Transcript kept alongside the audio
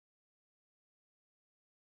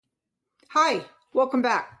Hi, welcome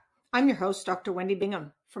back. I'm your host, Dr. Wendy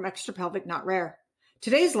Bingham from Extrapelvic Not Rare.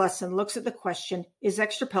 Today's lesson looks at the question, is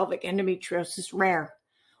extrapelvic endometriosis rare?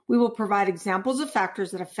 We will provide examples of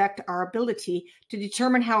factors that affect our ability to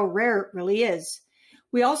determine how rare it really is.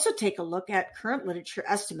 We also take a look at current literature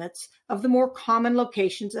estimates of the more common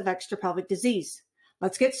locations of extrapelvic disease.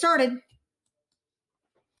 Let's get started.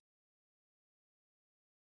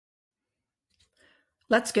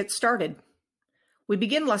 We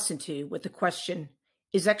begin lesson 2 with the question,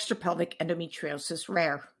 is extrapelvic endometriosis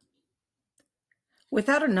rare?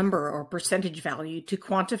 Without a number or percentage value to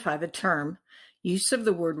quantify the term, use of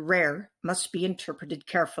the word rare must be interpreted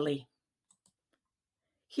carefully.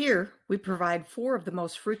 Here, we provide 4 of the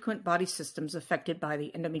most frequent body systems affected by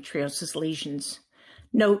the endometriosis lesions.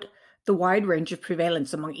 Note the wide range of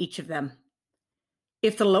prevalence among each of them.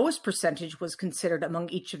 If the lowest percentage was considered among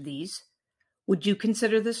each of these, would you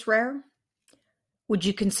consider this rare? Would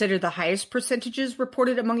you consider the highest percentages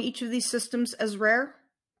reported among each of these systems as rare?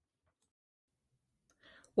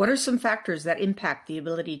 What are some factors that impact the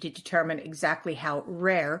ability to determine exactly how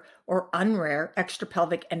rare or unrare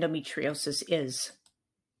extrapelvic endometriosis is?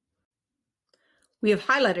 We have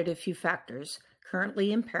highlighted a few factors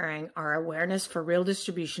currently impairing our awareness for real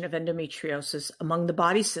distribution of endometriosis among the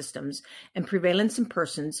body systems and prevalence in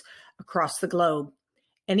persons across the globe.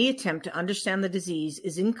 Any attempt to understand the disease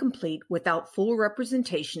is incomplete without full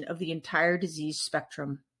representation of the entire disease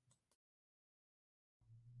spectrum.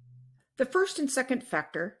 The first and second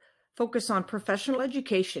factor focus on professional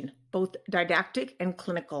education, both didactic and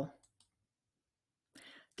clinical.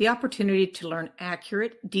 The opportunity to learn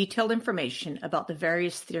accurate, detailed information about the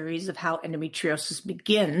various theories of how endometriosis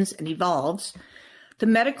begins and evolves, the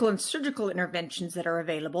medical and surgical interventions that are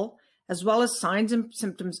available, as well as signs and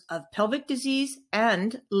symptoms of pelvic disease,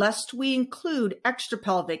 and, lest we include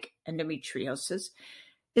extrapelvic endometriosis,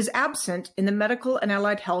 is absent in the medical and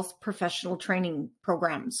allied health professional training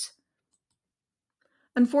programs.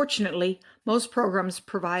 Unfortunately, most programs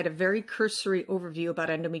provide a very cursory overview about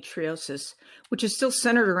endometriosis, which is still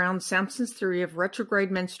centered around Sampson's theory of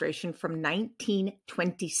retrograde menstruation from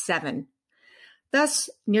 1927. Thus,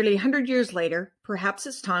 nearly 100 years later, perhaps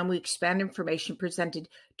it's time we expand information presented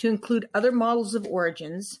to include other models of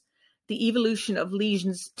origins, the evolution of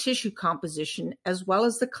lesions' tissue composition, as well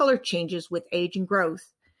as the color changes with age and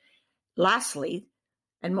growth. Lastly,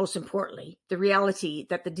 and most importantly, the reality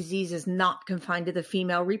that the disease is not confined to the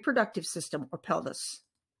female reproductive system or pelvis.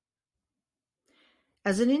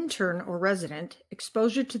 As an intern or resident,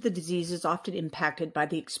 exposure to the disease is often impacted by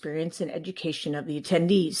the experience and education of the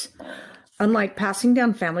attendees. Unlike passing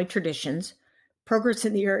down family traditions, progress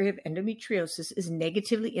in the area of endometriosis is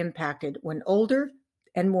negatively impacted when older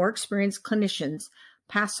and more experienced clinicians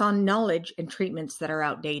pass on knowledge and treatments that are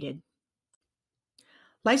outdated.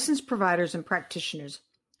 Licensed providers and practitioners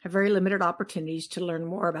have very limited opportunities to learn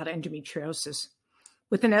more about endometriosis,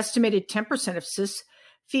 with an estimated 10% of cis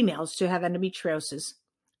females to have endometriosis,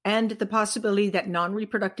 and the possibility that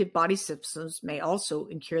non-reproductive body systems may also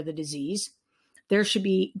incur the disease. There should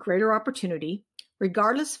be greater opportunity,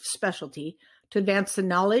 regardless of specialty, to advance the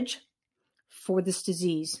knowledge for this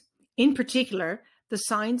disease, in particular, the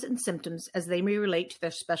signs and symptoms as they may relate to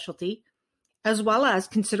their specialty, as well as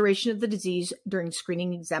consideration of the disease during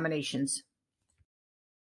screening examinations.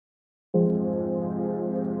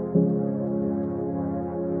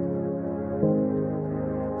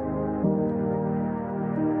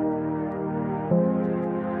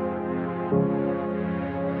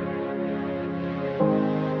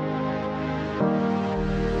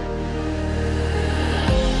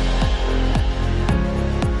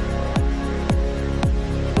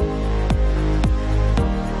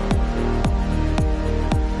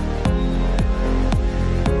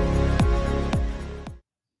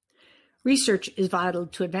 Research is vital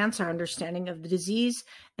to advance our understanding of the disease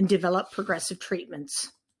and develop progressive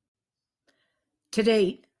treatments. To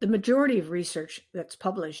date, the majority of research that's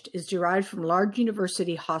published is derived from large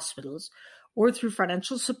university hospitals or through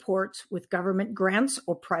financial supports with government grants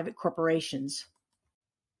or private corporations.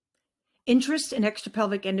 Interest in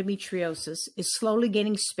extrapelvic endometriosis is slowly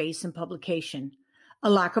gaining space in publication. A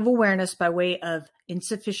lack of awareness by way of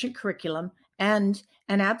insufficient curriculum and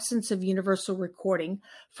an absence of universal recording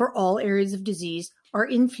for all areas of disease are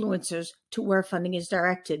influencers to where funding is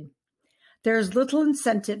directed. There is little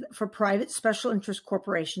incentive for private special interest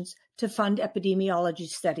corporations to fund epidemiology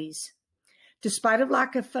studies. Despite a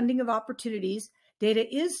lack of funding of opportunities, data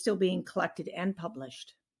is still being collected and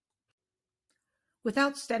published.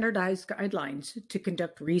 Without standardized guidelines to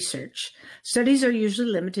conduct research, studies are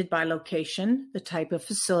usually limited by location, the type of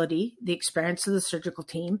facility, the experience of the surgical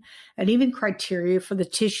team, and even criteria for the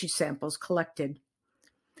tissue samples collected.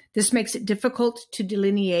 This makes it difficult to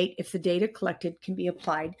delineate if the data collected can be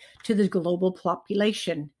applied to the global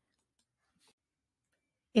population.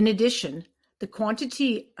 In addition, the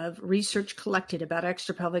quantity of research collected about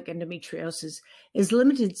extrapelvic endometriosis is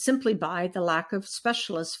limited simply by the lack of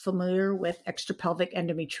specialists familiar with extrapelvic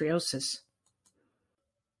endometriosis.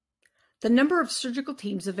 The number of surgical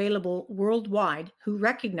teams available worldwide who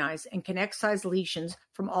recognize and can excise lesions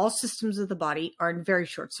from all systems of the body are in very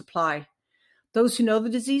short supply. Those who know the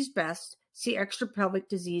disease best see extrapelvic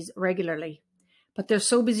disease regularly, but they're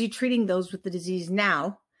so busy treating those with the disease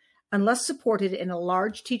now, unless supported in a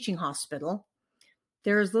large teaching hospital,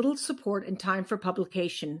 there is little support and time for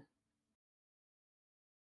publication.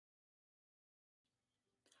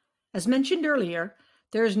 As mentioned earlier,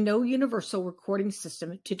 there is no universal recording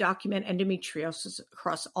system to document endometriosis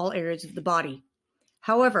across all areas of the body.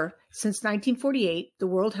 However, since 1948, the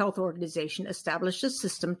World Health Organization established a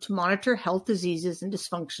system to monitor health diseases and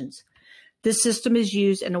dysfunctions. This system is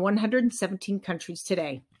used in 117 countries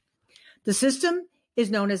today. The system is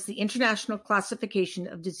known as the International Classification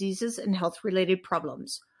of Diseases and Health-Related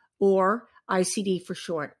Problems, or ICD for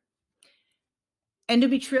short.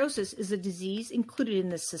 Endometriosis is a disease included in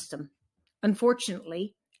this system.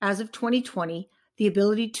 Unfortunately, as of 2020, the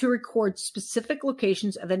ability to record specific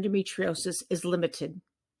locations of endometriosis is limited.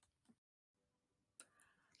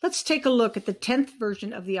 Let's take a look at the 10th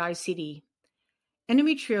version of the ICD.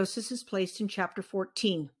 Endometriosis is placed in Chapter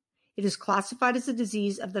 14. It is classified as a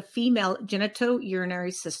disease of the female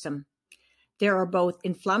genitourinary system. There are both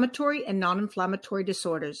inflammatory and non-inflammatory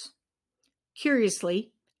disorders.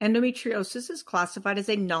 Curiously, endometriosis is classified as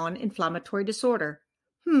a non-inflammatory disorder.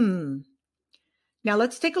 Now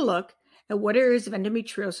let's take a look at what areas of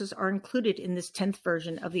endometriosis are included in this 10th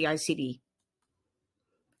version of the ICD.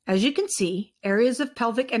 As you can see, areas of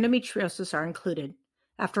pelvic endometriosis are included.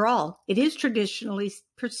 After all, it is traditionally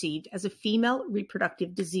perceived as a female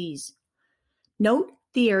reproductive disease. Note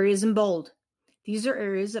the areas in bold. These are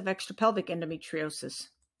areas of extrapelvic endometriosis.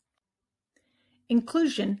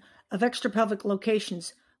 Inclusion of extrapelvic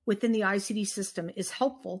locations within the ICD system is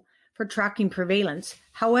helpful for tracking prevalence.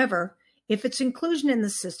 However, if its inclusion in the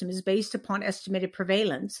system is based upon estimated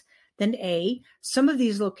prevalence, then A, some of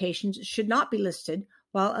these locations should not be listed,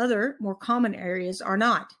 while other, more common areas are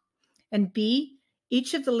not. And B,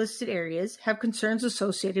 each of the listed areas have concerns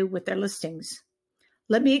associated with their listings.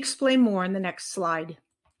 Let me explain more in the next slide.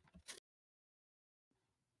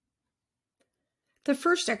 The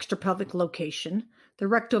first extrapelvic location, the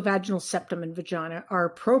rectovaginal septum and vagina, are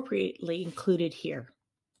appropriately included here.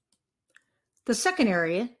 The second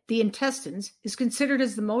area, the intestines, is considered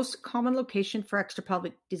as the most common location for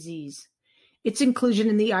extrapelvic disease. Its inclusion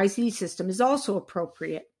in the ICD system is also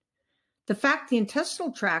appropriate. The fact the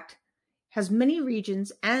intestinal tract has many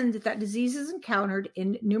regions and that disease is encountered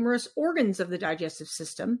in numerous organs of the digestive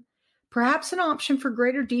system, perhaps an option for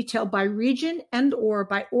greater detail by region and/or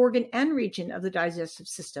by organ and region of the digestive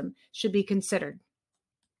system should be considered.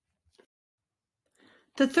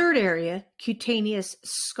 The third area, cutaneous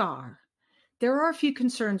scar. There are a few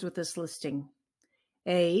concerns with this listing.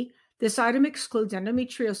 A, this item excludes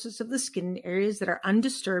endometriosis of the skin in areas that are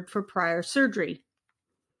undisturbed for prior surgery.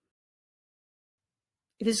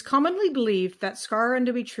 It is commonly believed that scar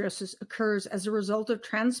endometriosis occurs as a result of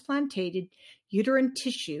transplanted uterine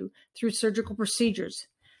tissue through surgical procedures.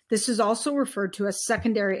 This is also referred to as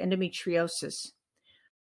secondary endometriosis.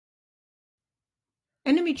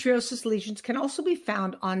 Endometriosis lesions can also be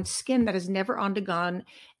found on skin that has never undergone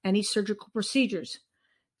any surgical procedures.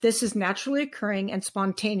 This is naturally occurring and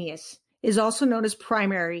spontaneous. It is also known as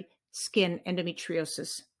primary skin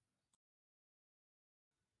endometriosis.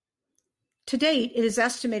 To date, it is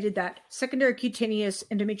estimated that secondary cutaneous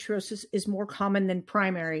endometriosis is more common than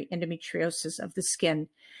primary endometriosis of the skin.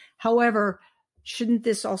 However, shouldn't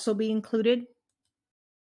this also be included?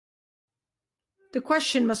 The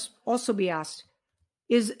question must also be asked,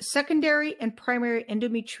 is secondary and primary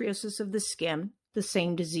endometriosis of the skin the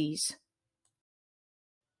same disease?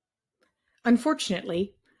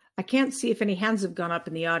 Unfortunately, I can't see if any hands have gone up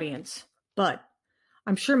in the audience, but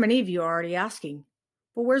I'm sure many of you are already asking,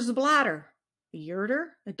 but where's the bladder? A ureter,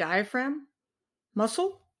 a diaphragm,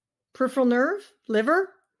 muscle, peripheral nerve,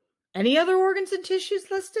 liver, any other organs and tissues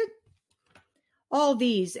listed? All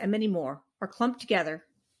these and many more are clumped together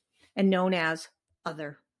and known as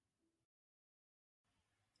other.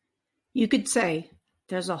 You could say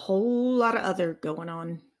there's a whole lot of other going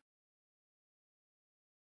on.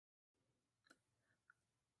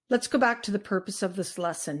 Let's go back to the purpose of this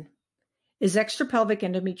lesson. Is extrapelvic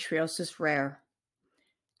endometriosis rare?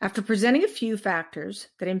 After presenting a few factors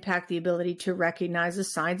that impact the ability to recognize the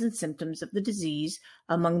signs and symptoms of the disease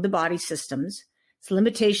among the body systems, its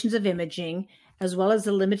limitations of imaging, as well as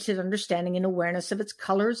the limited understanding and awareness of its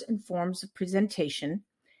colors and forms of presentation,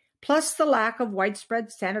 plus the lack of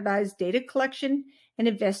widespread standardized data collection and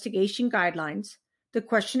investigation guidelines, the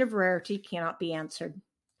question of rarity cannot be answered.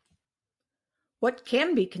 What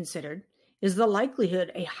can be considered is the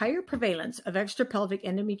likelihood a higher prevalence of extrapelvic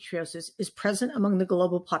endometriosis is present among the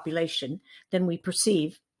global population than we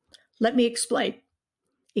perceive. Let me explain.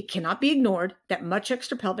 It cannot be ignored that much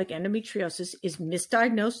extrapelvic endometriosis is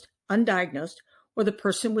misdiagnosed, undiagnosed, or the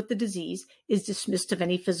person with the disease is dismissed of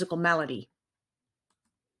any physical malady.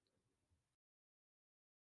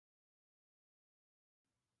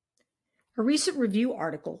 A recent review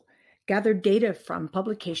article gathered data from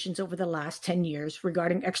publications over the last 10 years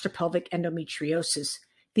regarding extrapelvic endometriosis.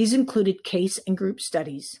 These included case and group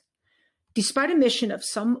studies. Despite omission of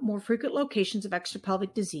some more frequent locations of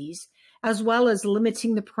extrapelvic disease, as well as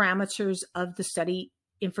limiting the parameters of the study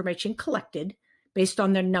information collected based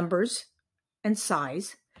on their numbers and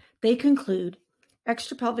size, they conclude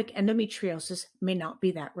extrapelvic endometriosis may not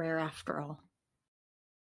be that rare after all.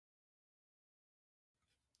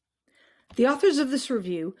 The authors of this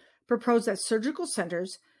review propose that surgical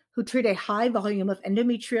centers who treat a high volume of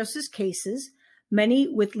endometriosis cases, many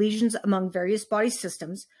with lesions among various body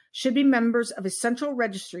systems, should be members of a central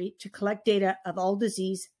registry to collect data of all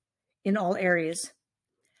disease in all areas.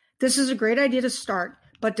 This is a great idea to start,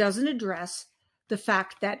 but doesn't address the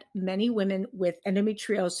fact that many women with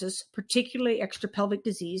endometriosis, particularly extrapelvic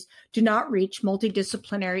disease, do not reach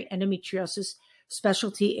multidisciplinary endometriosis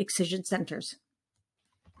specialty excision centers.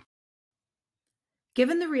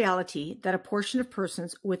 Given the reality that a portion of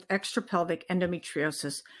persons with extrapelvic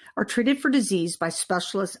endometriosis are treated for disease by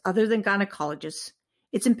specialists other than gynecologists,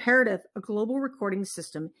 it's imperative a global recording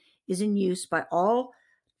system is in use by all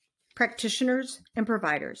practitioners and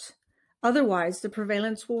providers. Otherwise, the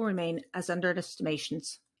prevalence will remain as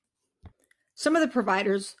underestimations. Some of the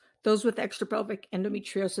providers those with extrapelvic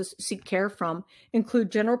endometriosis seek care from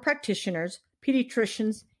include general practitioners,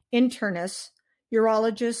 pediatricians, internists,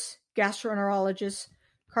 urologists, gastroenterologists,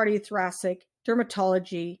 cardiothoracic,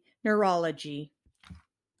 dermatology, neurology.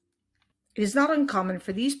 It is not uncommon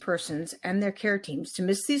for these persons and their care teams to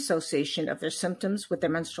miss the association of their symptoms with their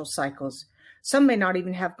menstrual cycles. Some may not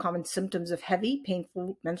even have common symptoms of heavy,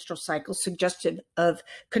 painful menstrual cycles suggestive of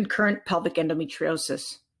concurrent pelvic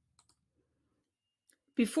endometriosis.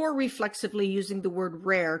 Before reflexively using the word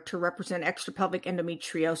rare to represent extrapelvic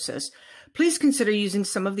endometriosis, please consider using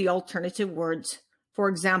some of the alternative words. For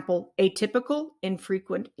example, atypical,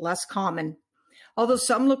 infrequent, less common. Although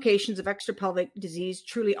some locations of extrapelvic disease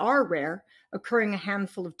truly are rare, occurring a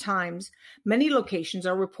handful of times, many locations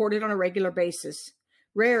are reported on a regular basis.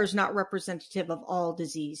 Rare is not representative of all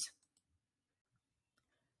disease.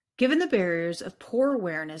 Given the barriers of poor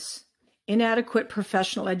awareness, inadequate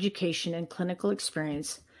professional education, and clinical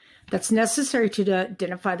experience that's necessary to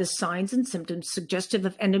identify the signs and symptoms suggestive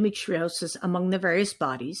of endometriosis among the various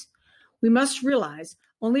bodies, we must realize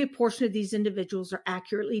only a portion of these individuals are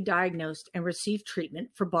accurately diagnosed and receive treatment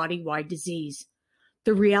for body-wide disease.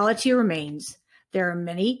 The reality remains there are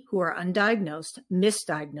many who are undiagnosed,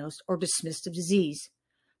 misdiagnosed, or dismissed of disease.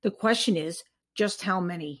 The question is just how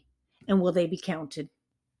many, and will they be counted?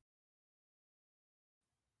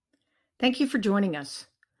 Thank you for joining us.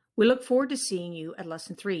 We look forward to seeing you at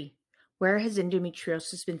Lesson 3, Where has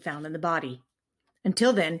endometriosis been found in the body?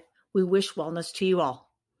 Until then, we wish wellness to you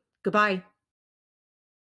all. Goodbye.